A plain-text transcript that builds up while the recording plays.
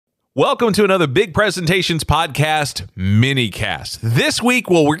Welcome to another Big Presentations Podcast mini-cast. This week,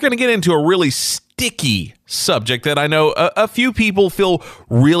 we're going to get into a really sticky subject that I know a few people feel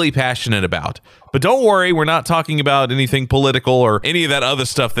really passionate about. But don't worry, we're not talking about anything political or any of that other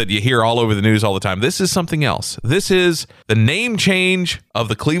stuff that you hear all over the news all the time. This is something else. This is the name change of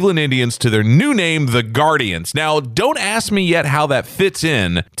the Cleveland Indians to their new name, the Guardians. Now, don't ask me yet how that fits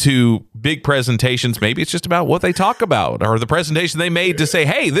in to Big Presentations. Maybe it's just about what they talk about or the presentation they made to say,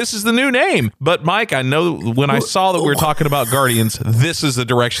 hey, this is the new name. But Mike, I know when I saw that we were talking about Guardians, this is the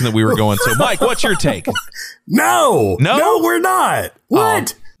direction that we were going. So Mike, what's your take? No, we're not.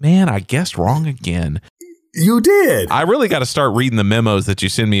 What? Man, I guessed wrong again. You did. I really got to start reading the memos that you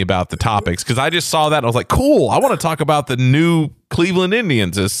send me about the topics because I just saw that and I was like, cool, I want to talk about the new Cleveland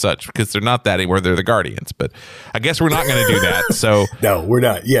Indians as such because they're not that anymore. They're the Guardians, but I guess we're not going to do that. So no, we're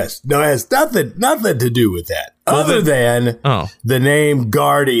not. Yes. No, it has nothing to do with that other than the name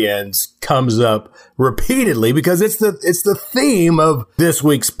Guardians comes up repeatedly because it's the theme of this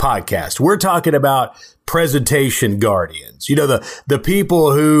week's podcast. We're talking about presentation guardians. You know, the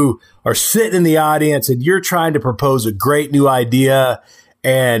people who are sitting in the audience and you're trying to propose a great new idea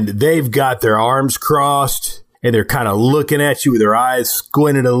and they've got their arms crossed and they're kind of looking at you with their eyes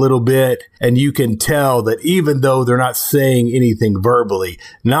squinted a little bit. And you can tell that even though they're not saying anything verbally,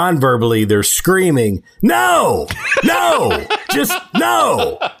 non-verbally, they're screaming, no, just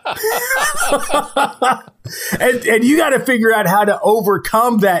no. And you got to figure out how to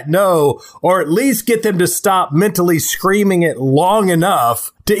overcome that no, or at least get them to stop mentally screaming it long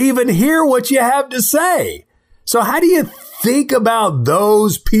enough to even hear what you have to say. So how do you think about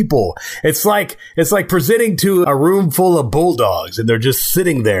those people? It's like presenting to a room full of bulldogs and they're just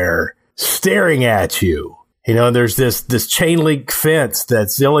sitting there staring at you. You know, there's this chain link fence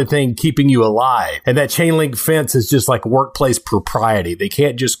that's the only thing keeping you alive. And that chain link fence is just like workplace propriety. They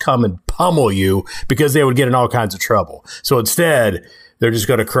can't just come and pummel you because they would get in all kinds of trouble. So instead, they're just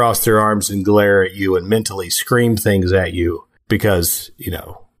going to cross their arms and glare at you and mentally scream things at you because, you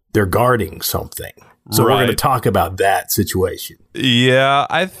know, they're guarding something. So we're going to talk about that situation. Yeah,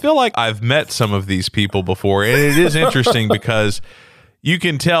 I feel like I've met some of these people before. And it is interesting because you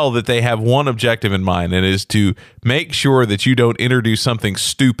can tell that they have one objective in mind, and it is to make sure that you don't introduce something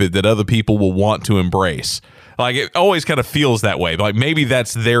stupid that other people will want to embrace. Like, it always kind of feels that way. Like, maybe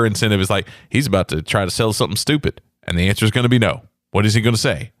that's their incentive is like, he's about to try to sell something stupid. And the answer is going to be no. What is he going to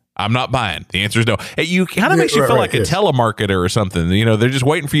say? I'm not buying. The answer is no. You kind of makes you feel like a telemarketer or something. You know, they're just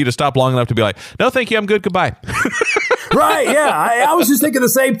waiting for you to stop long enough to be like, no, thank you. I'm good. Goodbye. Right. Yeah. I was just thinking the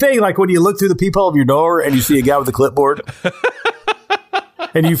same thing. Like when you look through the peephole of your door and you see a guy with a clipboard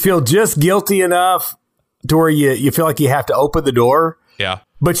and you feel just guilty enough to where you feel like you have to open the door. Yeah.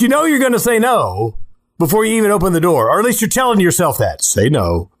 But you know you're going to say no before you even open the door. Or at least you're telling yourself that. Say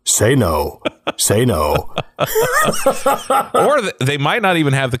no. Say no. Say no. Or they might not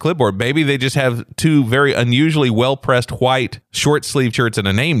even have the clipboard. Maybe they just have two very unusually well-pressed white short-sleeve shirts and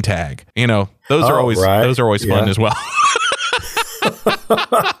a name tag. You know, those are always fun as well.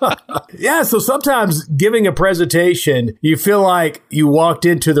 Yeah, so sometimes giving a presentation, you feel like you walked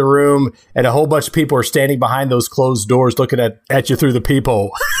into the room and a whole bunch of people are standing behind those closed doors looking at you through the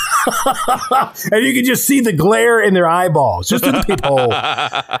peephole. And you can just see the glare in their eyeballs, just through the peephole,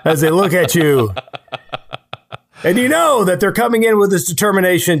 as they look at you. And you know that they're coming in with this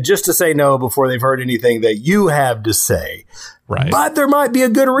determination just to say no before they've heard anything that you have to say. Right. But there might be a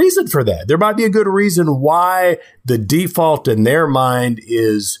good reason for that. There might be a good reason why the default in their mind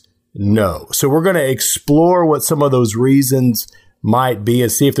is no. So we're going to explore what some of those reasons might be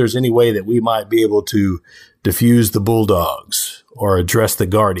and see if there's any way that we might be able to diffuse the bulldogs or address the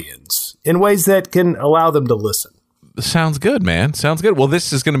guardians in ways that can allow them to listen. Sounds good, man. Sounds good. Well,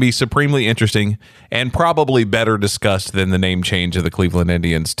 this is going to be supremely interesting and probably better discussed than the name change of the Cleveland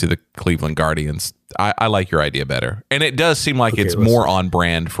Indians to the Cleveland Guardians. I like your idea better. And it does seem like it's more on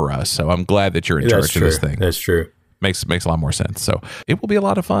brand for us. So I'm glad that you're in charge of this thing. That's true. Makes a lot more sense. So it will be a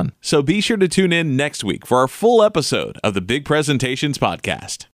lot of fun. So be sure to tune in next week for our full episode of the Big Presentations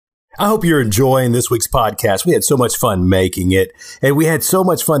Podcast. I hope you're enjoying this week's podcast. We had so much fun making it, and we had so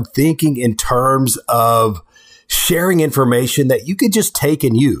much fun thinking in terms of sharing information that you could just take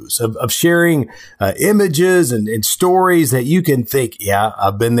and use, of sharing images and stories that you can think, yeah,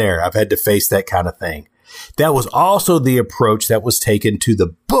 I've been there. I've had to face that kind of thing. That was also the approach that was taken to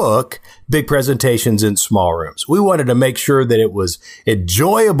the book, Big Presentations in Small Rooms. We wanted to make sure that it was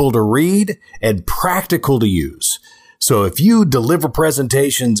enjoyable to read and practical to use. So if you deliver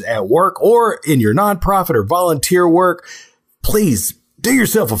presentations at work or in your nonprofit or volunteer work, please Do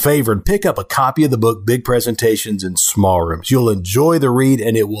yourself a favor and pick up a copy of the book, Big Presentations in Small Rooms. You'll enjoy the read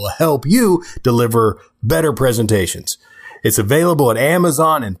and it will help you deliver better presentations. It's available at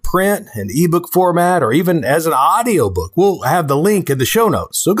Amazon in print and ebook format or even as an audiobook. We'll have the link in the show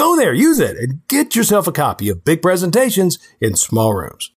notes. So go there, use it, and get yourself a copy of Big Presentations in Small Rooms.